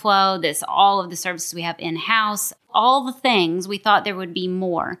deal flow, all of the services we have in-house, all the things we thought there would be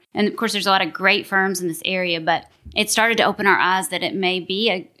more. And of course, there's a lot of great firms in this area, but it started to open our eyes that it may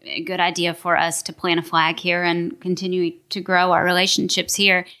be a good idea for us to plant a flag here and continue to grow our relationships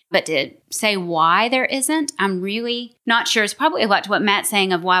here. But to say why there isn't, I'm really not sure. It's probably a lot to what Matt's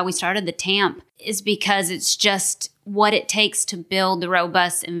saying of why we started the TAMP is because it's just what it takes to build the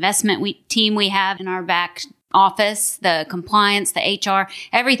robust investment team we have in our back office, the compliance, the HR,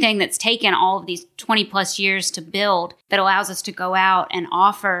 everything that's taken all of these 20 plus years to build that allows us to go out and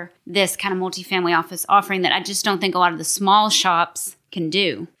offer this kind of multifamily office offering that I just don't think a lot of the small shops can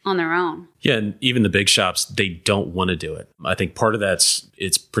do on their own. Yeah, and even the big shops, they don't want to do it. I think part of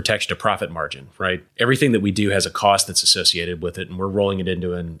it's protection of profit margin, right? Everything that we do has a cost that's associated with it, and we're rolling it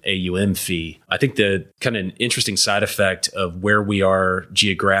into an AUM fee. I think the kind of interesting side effect of where we are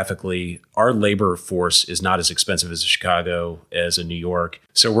geographically, our labor force is not as expensive as Chicago, as in New York.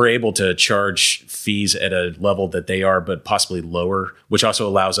 So we're able to charge fees at a level that they are, but possibly lower, which also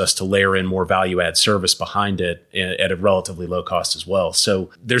allows us to layer in more value add service behind it at a relatively low cost as well. So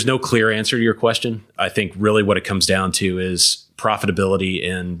there's no clear answer to your question. I think really what it comes down to is profitability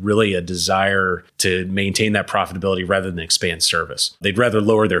and really a desire to maintain that profitability rather than expand service. They'd rather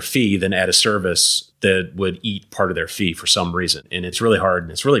lower their fee than add a service that would eat part of their fee for some reason. And it's really hard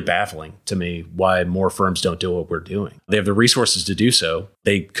and it's really baffling to me why more firms don't do what we're doing. They have the resources to do so.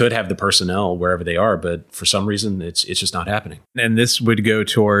 They could have the personnel wherever they are, but for some reason, it's just not happening. And this would go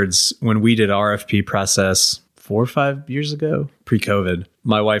towards when we did RFP process 4 or 5 years ago, pre-COVID.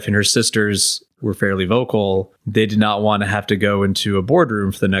 My wife and her sisters were fairly vocal. They did not want to have to go into a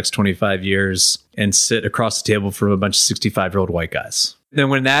boardroom for the next 25 years and sit across the table from a bunch of 65-year-old white guys. Then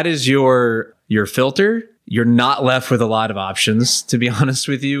when that is your filter, you're not left with a lot of options, to be honest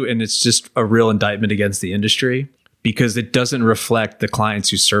with you. And it's just a real indictment against the industry because it doesn't reflect the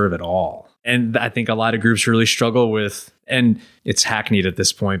clients you serve at all. And I think a lot of groups really struggle with, and it's hackneyed at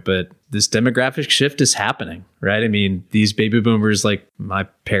this point, but this demographic shift is happening, right? I mean, these baby boomers like my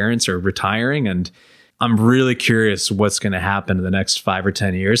parents are retiring, and I'm really curious what's going to happen in the next 5 or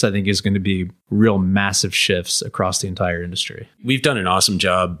 10 years. I think is going to be real massive shifts across the entire industry. We've done an awesome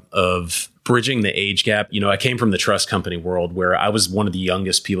job of bridging the age gap. I came from the trust company world where I was one of the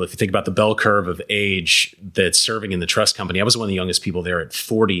youngest people. If you think about the bell curve of age that's serving in the trust company, I was one of the youngest people there at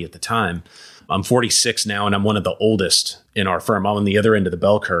 40 at the time. I'm 46 now, and I'm one of the oldest in our firm. I'm on the other end of the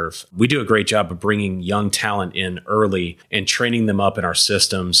bell curve. We do a great job of bringing young talent in early and training them up in our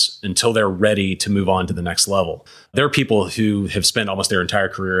systems until they're ready to move on to the next level. There are people who have spent almost their entire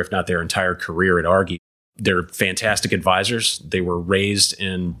career, if not their entire career at Argy. They're fantastic advisors. They were raised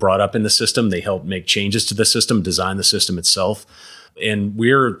and brought up in the system. They helped make changes to the system, design the system itself. And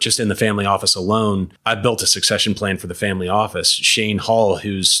we're just in the family office alone. I built a succession plan for the family office. Shane Hall,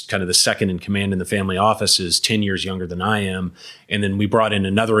 who's kind of the second in command in the family office, is 10 years younger than I am. And then we brought in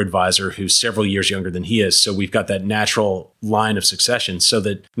another advisor who's several years younger than he is. So we've got that natural line of succession so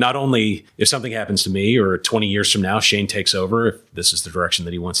that not only if something happens to me or 20 years from now, Shane takes over, if this is the direction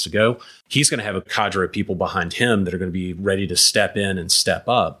that he wants to go, he's going to have a cadre of people behind him that are going to be ready to step in and step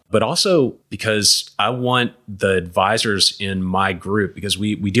up. But also because I want the advisors in my group, because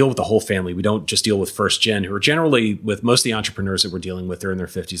we deal with the whole family. We don't just deal with first gen, who are generally, with most of the entrepreneurs that we're dealing with, they're in their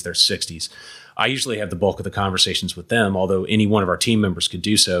 50s, their 60s. I usually have the bulk of the conversations with them, although any one of our team members could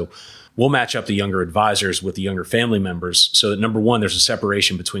do so. We'll match up the younger advisors with the younger family members so that, number one, there's a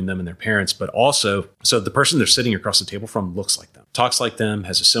separation between them and their parents, but also so the person they're sitting across the table from looks like them, talks like them,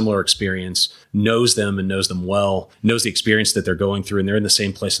 has a similar experience, knows them and knows them well, knows the experience that they're going through, and they're in the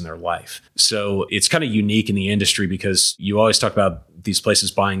same place in their life. So it's kind of unique in the industry because you always talk about these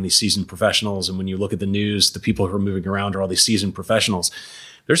places buying these seasoned professionals. And when you look at the news, the people who are moving around are all these seasoned professionals.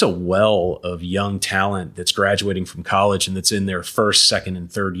 There's a well of young talent that's graduating from college and that's in their first, second,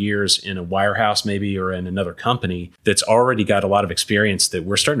 and third years in a wirehouse maybe or in another company that's already got a lot of experience that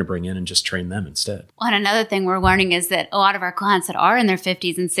we're starting to bring in and just train them instead. Well, and another thing we're learning is that a lot of our clients that are in their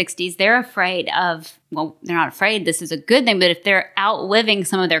 50s and 60s, they're afraid of, well, they're not afraid, this is a good thing, but if they're outliving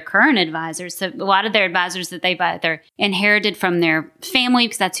some of their current advisors, so a lot of their advisors that they're inherited from their family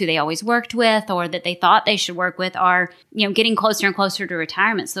because that's who they always worked with or that they thought they should work with are, getting closer and closer to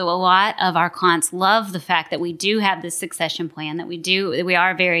retirement. So a lot of our clients love the fact that we do have this succession plan, that we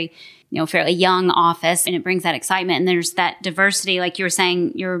are very, fairly young office, and it brings that excitement. And there's that diversity, like you were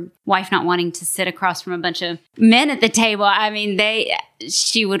saying, your wife not wanting to sit across from a bunch of men at the table. I mean,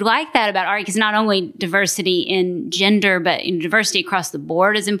 she would like that about Argy because not only diversity in gender, but diversity across the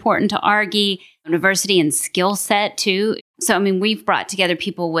board is important to Argy, diversity in skill set too. So, we've brought together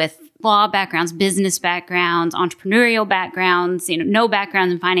people with law backgrounds, business backgrounds, entrepreneurial backgrounds, no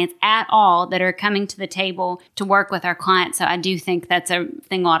backgrounds in finance at all that are coming to the table to work with our clients. So I do think that's a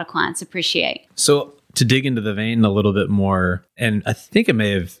thing a lot of clients appreciate. So to dig into the vein a little bit more, and I think I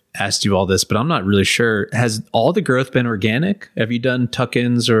may have asked you all this, but I'm not really sure. Has all the growth been organic? Have you done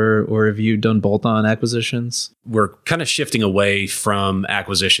tuck-ins or have you done bolt-on acquisitions? We're kind of shifting away from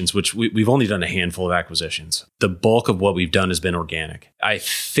acquisitions, which we've only done a handful of acquisitions. The bulk of what we've done has been organic. I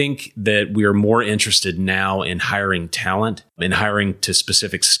think that we are more interested now in hiring talent, in hiring to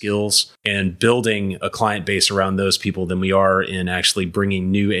specific skills and building a client base around those people than we are in actually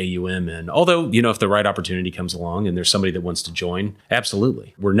bringing new AUM in. Although, if the right opportunity comes along and there's somebody that wants to join,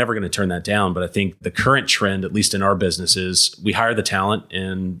 absolutely. We're never going to turn that down. But I think the current trend, at least in our business, is we hire the talent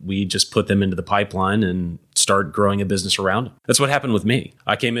and we just put them into the pipeline and start growing a business around them. That's what happened with me.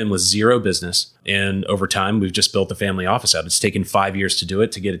 I came in with zero business, and over time, we've just built the family office out. It's taken 5 years to do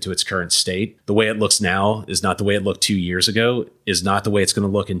it, to get it to its current state. The way it looks now is not the way it looked 2 years ago, is not the way it's going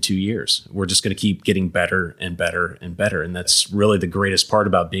to look in 2 years. We're just going to keep getting better and better and better. And that's really the greatest part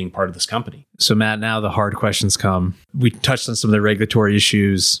about being part of this company. So Matt, now the hard questions come. We touched on some of the regulatory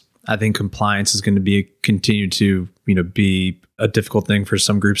issues. I think compliance is going to continue to, be a difficult thing for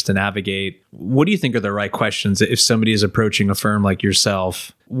some groups to navigate. What do you think are the right questions if somebody is approaching a firm like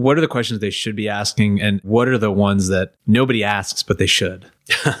yourself? What are the questions they should be asking, and what are the ones that nobody asks but they should?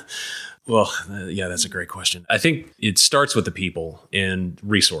 Well, yeah, that's a great question. I think it starts with the people and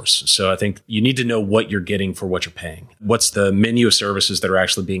resource. So I think you need to know what you're getting for what you're paying. What's the menu of services that are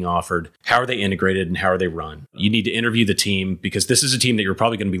actually being offered? How are they integrated and how are they run? You need to interview the team because this is a team that you're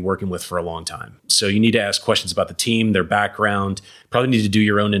probably going to be working with for a long time. So you need to ask questions about the team, their background. Probably need to do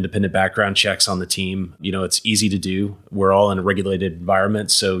your own independent background checks on the team. It's easy to do. We're all in a regulated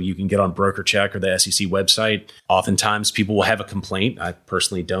environment, so you can get on BrokerCheck or the SEC website. Oftentimes people will have a complaint. I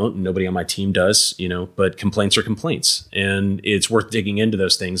personally don't, and nobody on my team does, but complaints are complaints. And it's worth digging into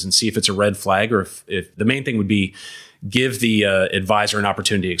those things and see if it's a red flag or if the main thing would be give the advisor an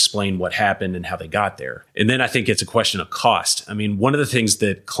opportunity to explain what happened and how they got there. And then I think it's a question of cost. One of the things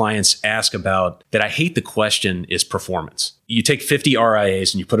that clients ask about that I hate the question is performance. You take 50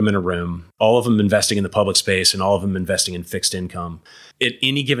 RIAs and you put them in a room, all of them investing in the public space and all of them investing in fixed income. At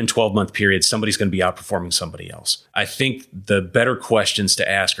any given 12-month period, somebody's going to be outperforming somebody else. I think the better questions to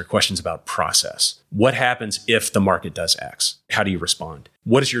ask are questions about process. What happens if the market does X? How do you respond?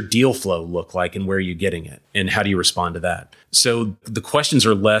 What does your deal flow look like and where are you getting it? And how do you respond to that? So the questions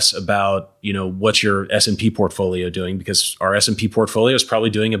are less about, what's your S&P portfolio doing? Because our S&P portfolio is probably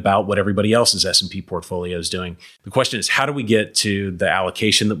doing about what everybody else's S&P portfolio is doing. The question is, how do we we get to the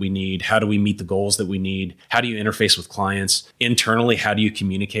allocation that we need? How do we meet the goals that we need? How do you interface with clients? Internally, how do you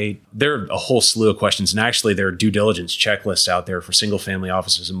communicate? There are a whole slew of questions. And actually, there are due diligence checklists out there for single family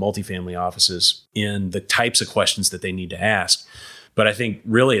offices and multifamily offices in the types of questions that they need to ask. But I think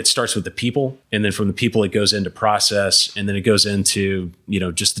really it starts with the people. And then from the people, it goes into process. And then it goes into,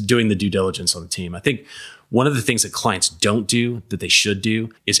 just doing the due diligence on the team. I think one of the things that clients don't do that they should do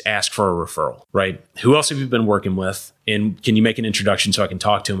is ask for a referral, right? Who else have you been working with? And can you make an introduction so I can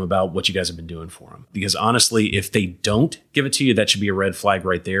talk to them about what you guys have been doing for them? Because honestly, if they don't give it to you, that should be a red flag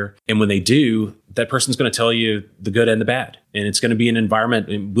right there. And when they do, that person's going to tell you the good and the bad. And it's going to be an environment,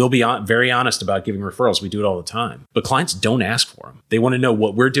 and we'll be very honest about giving referrals. We do it all the time. But clients don't ask for them. They want to know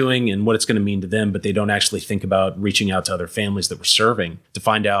what we're doing and what it's going to mean to them, but they don't actually think about reaching out to other families that we're serving to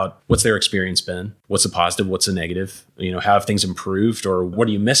find out what's their experience been, what's the positive, what's the negative, how have things improved, or what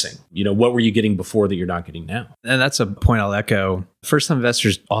are you missing? What were you getting before that you're not getting now? And that's a point I'll echo. First-time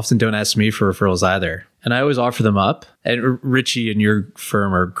investors often don't ask me for referrals either. And I always offer them up. And Richie and your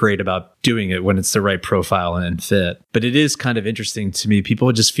firm are great about doing it when it's the right profile and fit. But it is kind of interesting to me.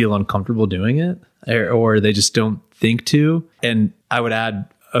 People just feel uncomfortable doing it, or they just don't think to. And I would add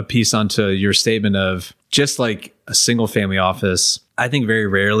a piece onto your statement of just like a single family office, I think very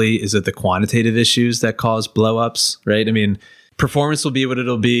rarely is it the quantitative issues that cause blow-ups, right? I mean, performance will be what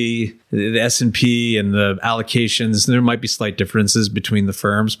it'll be. The S&P and the allocations, there might be slight differences between the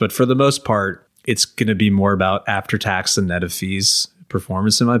firms, but for the most part, it's going to be more about after-tax and net of fees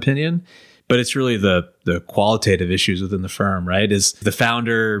performance, in my opinion. But it's really the qualitative issues within the firm, right? Is the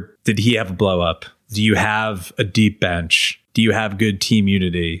founder, did he have a blow-up? Do you have a deep bench? Do you have good team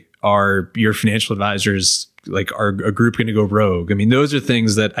unity? Are your financial advisors, are a group going to go rogue? I mean, those are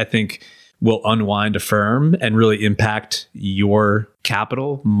things that I think will unwind a firm and really impact your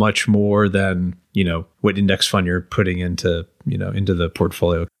capital much more than, what index fund you're putting into the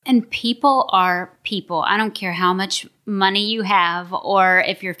portfolio. And people are people. I don't care how much money you have, or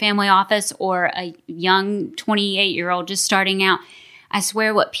if you're a family office or a young 28-year-old just starting out. I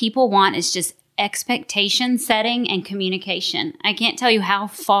swear what people want is just expectation setting and communication. I can't tell you how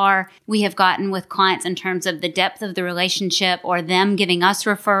far we have gotten with clients in terms of the depth of the relationship, or them giving us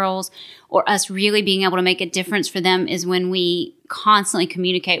referrals, or us really being able to make a difference for them, is when we constantly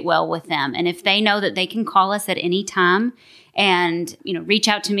communicate well with them. And if they know that they can call us at any time and, reach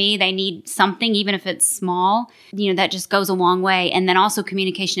out to me, they need something, even if it's small, that just goes a long way. And then also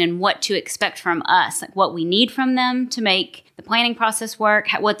communication and what to expect from us, like what we need from them to make the planning process work.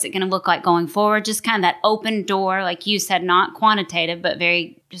 What's it going to look like going forward? Just kind of that open door, like you said, not quantitative, but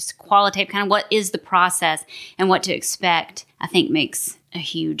very just qualitative, kind of what is the process and what to expect, I think makes a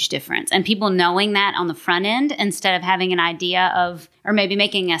huge difference. And people knowing that on the front end, instead of having an idea of, or maybe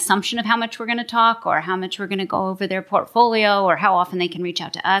making an assumption of how much we're going to talk, or how much we're going to go over their portfolio, or how often they can reach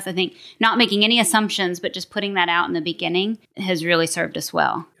out to us. I think not making any assumptions, but just putting that out in the beginning has really served us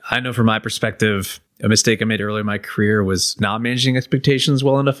well. I know from my perspective, a mistake I made earlier in my career was not managing expectations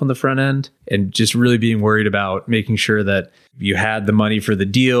well enough on the front end, and just really being worried about making sure that you had the money for the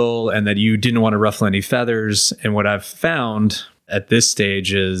deal and that you didn't want to ruffle any feathers. And what I've found at this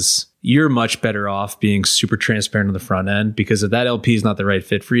stage is you're much better off being super transparent on the front end, because if that LP is not the right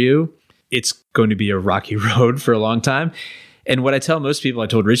fit for you, it's going to be a rocky road for a long time. And what I tell most people, I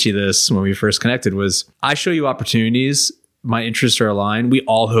told Richie this when we first connected, was I show you opportunities. My interests are aligned. We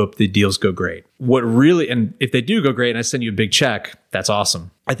all hope the deals go great. And if they do go great and I send you a big check, that's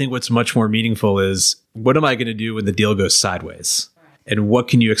awesome. I think what's much more meaningful is, what am I going to do when the deal goes sideways? And what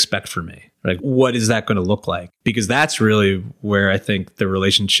can you expect from me? Like, what is that going to look like? Because that's really where I think the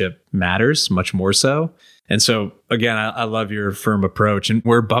relationship matters much more so. And so, again, I love your firm approach. And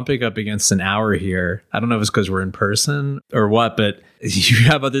we're bumping up against an hour here. I don't know if it's because we're in person or what, but you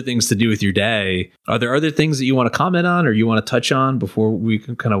have other things to do with your day. Are there other things that you want to comment on or you want to touch on before we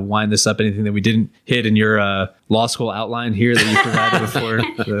can kind of wind this up? Anything that we didn't hit in your law school outline here that you provided before?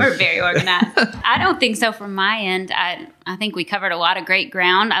 We're very organized. I don't think so from my end. I think we covered a lot of great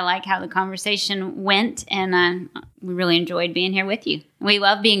ground. I like how the conversation went, and we really enjoyed being here with you. We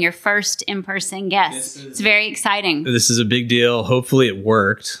love being your first in-person guest. It's very exciting. This is a big deal. Hopefully it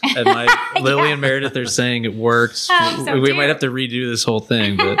worked. And Lily and Meredith are saying it worked. We might have to redo this whole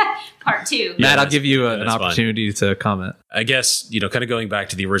thing. But Part 2. Matt, I'll give you an opportunity to comment. I guess, kind of going back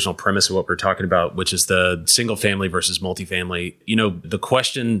to the original premise of what we're talking about, which is the single family versus multifamily, the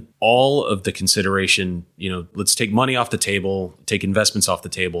question, all of the consideration, let's take money off the table, take investments off the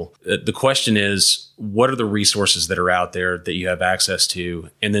table. The question is, what are the resources that are out there that you have access to?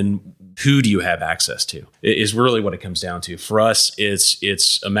 And then who do you have access to is really what it comes down to. For us,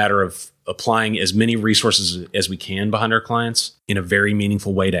 it's a matter of applying as many resources as we can behind our clients in a very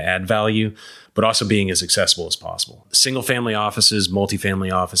meaningful way to add value, but also being as accessible as possible. Single family offices,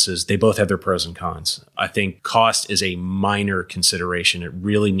 multifamily offices, they both have their pros and cons. I think cost is a minor consideration. It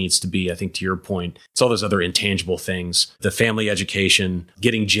really needs to be, I think to your point, it's all those other intangible things, the family education,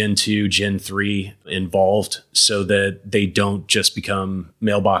 getting Gen 2, Gen 3 involved so that they don't just become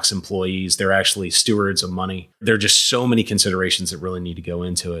mailbox employees. They're actually stewards of money. There are just so many considerations that really need to go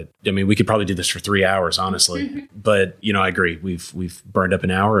into it. I mean, we could probably do this for 3 hours, honestly, but I agree. We've burned up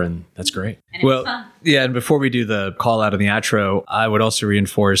an hour and that's great. Well, yeah. And before we do the call out of the outro, I would also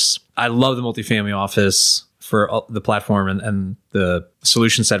reinforce, I love the multifamily office for the platform and the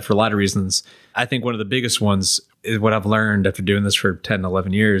solution set for a lot of reasons. I think one of the biggest ones is what I've learned after doing this for 10,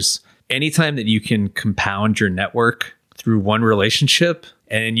 11 years. Anytime that you can compound your network through one relationship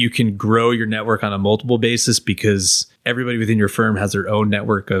and you can grow your network on a multiple basis because everybody within your firm has their own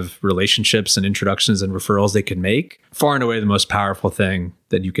network of relationships and introductions and referrals they can make, far and away the most powerful thing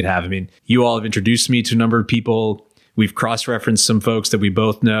that you could have. I mean, you all have introduced me to a number of people. We've cross-referenced some folks that we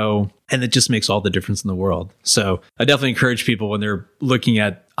both know, and it just makes all the difference in the world. So I definitely encourage people when they're looking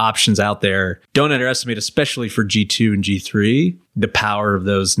at options out there, don't underestimate, especially for G2 and G3, the power of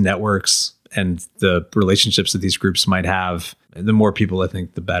those networks and the relationships that these groups might have. The more people, I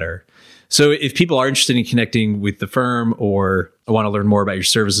think, the better. So if people are interested in connecting with the firm or want to learn more about your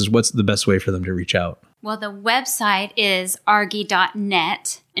services, what's the best way for them to reach out? Well, the website is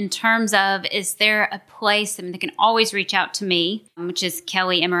argy.net. In terms of, is there a place, they can always reach out to me, which is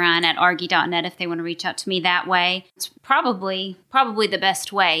Kelly Emerine at argy.net if they want to reach out to me that way. It's probably the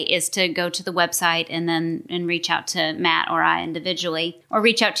best way is to go to the website and reach out to Matt or I individually, or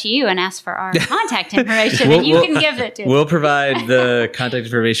reach out to you and ask for our contact information and you can give it to me. We'll provide the contact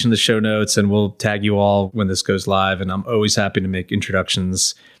information in the show notes and we'll tag you all when this goes live. And I'm always happy to make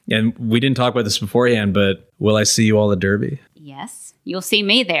introductions. And we didn't talk about this beforehand, but will I see you all at Derby? Yes. You'll see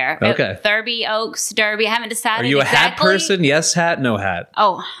me there. Okay. Thurby, Oaks, Derby. I haven't decided. Are you exactly. a hat person? Yes hat, no hat.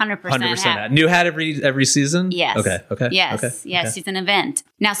 Oh, 100% 100% hat. New hat every season? Yes. Okay. Yes. Okay. Yes. Okay. It's an event.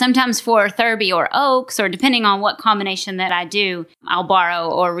 Now, sometimes for Thurby or Oaks, or depending on what combination that I do, I'll borrow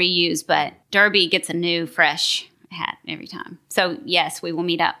or reuse. But Derby gets a new, fresh hat every time. So yes, we will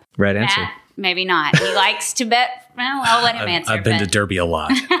meet up. Right answer. Matt, maybe not. He likes to bet. Well, I'll let him answer. I've been to Derby a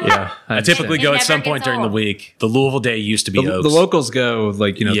lot. Yeah, I typically go at some point during the week. The Louisville day used to be Oaks. The locals go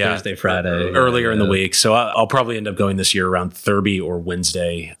Thursday, Friday. Earlier in the week. So I'll probably end up going this year around Thurby or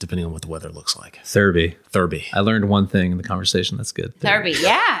Wednesday, depending on what the weather looks like. Thurby. I learned one thing in the conversation. That's good. Thurby,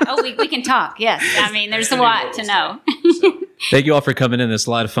 yeah. Oh, we can talk. Yes. I mean, there's a lot to know. Thank you all for coming in. It's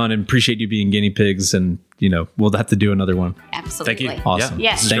a lot of fun and appreciate you being guinea pigs. And, we'll have to do another one. Absolutely. Thank you. Awesome.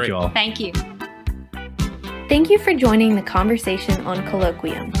 Yeah. Yes. Thank you all. Thank you. Thank you for joining the conversation on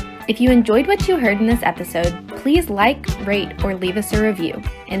Colloquium. If you enjoyed what you heard in this episode, please like, rate, or leave us a review.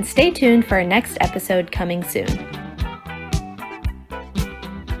 And stay tuned for our next episode coming soon.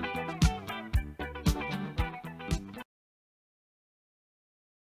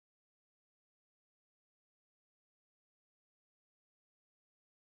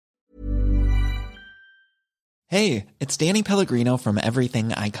 Hey, it's Danny Pellegrino from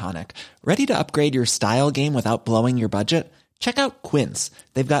Everything Iconic. Ready to upgrade your style game without blowing your budget? Check out Quince.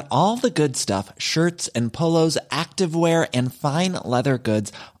 They've got all the good stuff, shirts and polos, activewear, and fine leather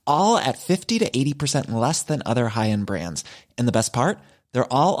goods, all at 50 to 80% less than other high-end brands. And the best part?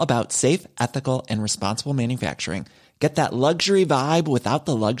 They're all about safe, ethical, and responsible manufacturing. Get that luxury vibe without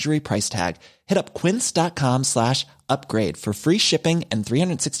the luxury price tag. Hit up quince.com/upgrade for free shipping and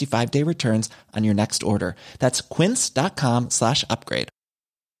 365-day returns on your next order. That's quince.com/upgrade.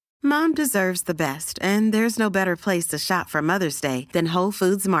 Mom deserves the best, and there's no better place to shop for Mother's Day than Whole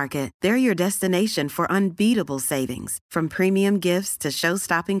Foods Market. They're your destination for unbeatable savings, from premium gifts to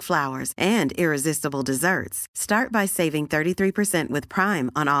show-stopping flowers and irresistible desserts. Start by saving 33% with Prime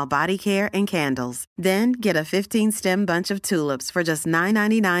on all body care and candles. Then get a 15-stem bunch of tulips for just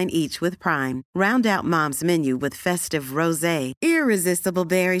 $9.99 each with Prime. Round out Mom's menu with festive rosé, irresistible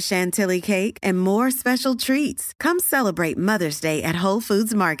berry chantilly cake, and more special treats. Come celebrate Mother's Day at Whole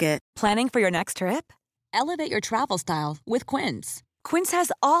Foods Market. Planning for your next trip? Elevate your travel style with Quince. Quince has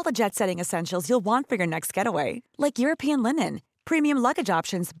all the jet-setting essentials you'll want for your next getaway, like European linen, premium luggage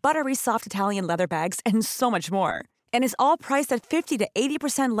options, buttery soft Italian leather bags, and so much more. And is all priced at 50 to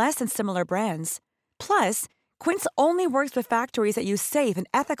 80% less than similar brands. Plus, Quince only works with factories that use safe and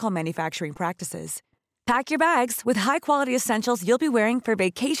ethical manufacturing practices. Pack your bags with high-quality essentials you'll be wearing for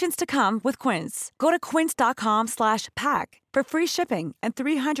vacations to come with Quince. Go to quince.com/pack for free shipping and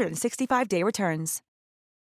 365-day returns.